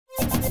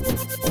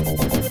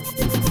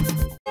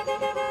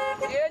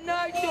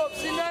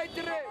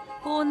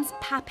Horns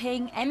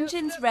papping,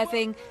 engines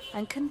revving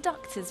and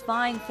conductors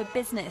vying for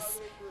business.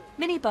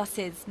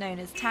 Minibuses, known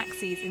as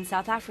taxis in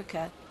South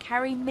Africa,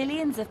 carry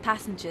millions of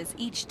passengers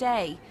each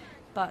day.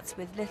 But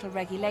with little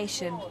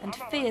regulation and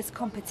fierce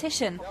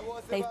competition,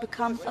 they've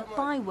become a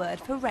byword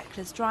for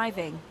reckless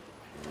driving.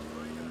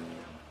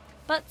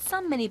 But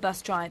some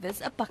minibus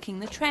drivers are bucking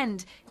the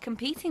trend,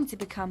 competing to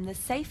become the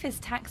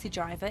safest taxi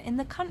driver in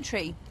the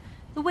country.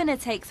 The winner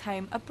takes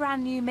home a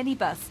brand new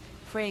minibus,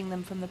 freeing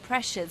them from the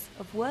pressures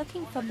of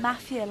working for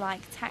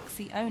mafia-like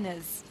taxi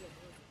owners.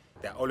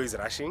 They're always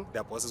rushing,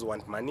 their bosses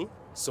want money,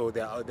 so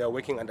they're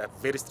working under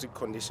very strict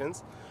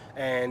conditions,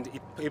 and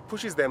it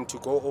pushes them to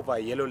go over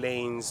yellow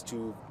lanes,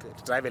 to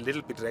drive a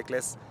little bit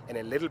reckless and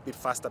a little bit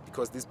faster,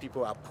 because these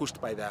people are pushed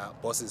by their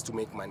bosses to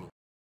make money.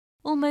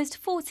 Almost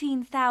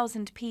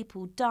 14,000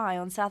 people die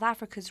on South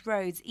Africa's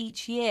roads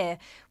each year,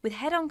 with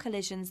head-on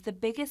collisions the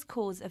biggest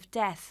cause of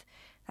death.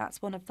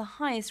 That's one of the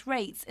highest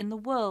rates in the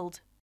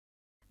world.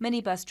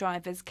 Minibus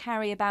drivers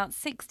carry about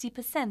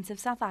 60% of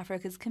South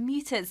Africa's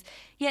commuters,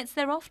 yet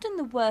they're often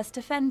the worst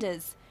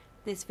offenders.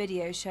 This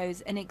video shows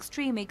an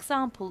extreme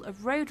example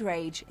of road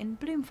rage in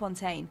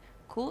Bloemfontein,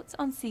 caught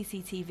on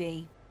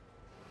CCTV.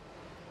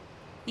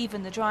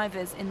 Even the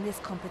drivers in this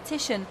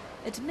competition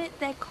admit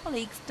their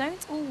colleagues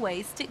don't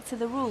always stick to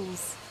the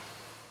rules.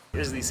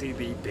 As they say,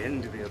 they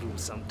bend their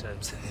rules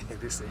sometimes,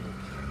 they say.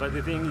 But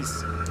the thing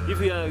is,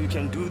 if you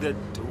can do that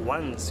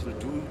once, you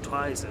do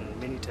twice and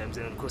many times,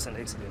 then of course an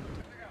accident.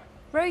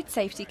 Road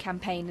safety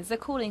campaigners are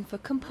calling for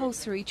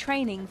compulsory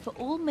training for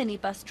all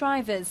minibus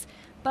drivers,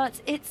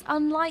 but it's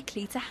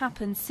unlikely to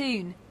happen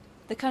soon.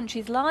 The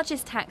country's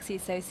largest taxi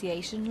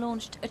association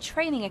launched a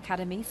training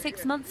academy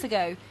 6 months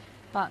ago,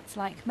 but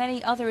like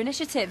many other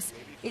initiatives,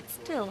 it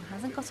still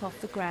hasn't got off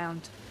the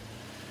ground.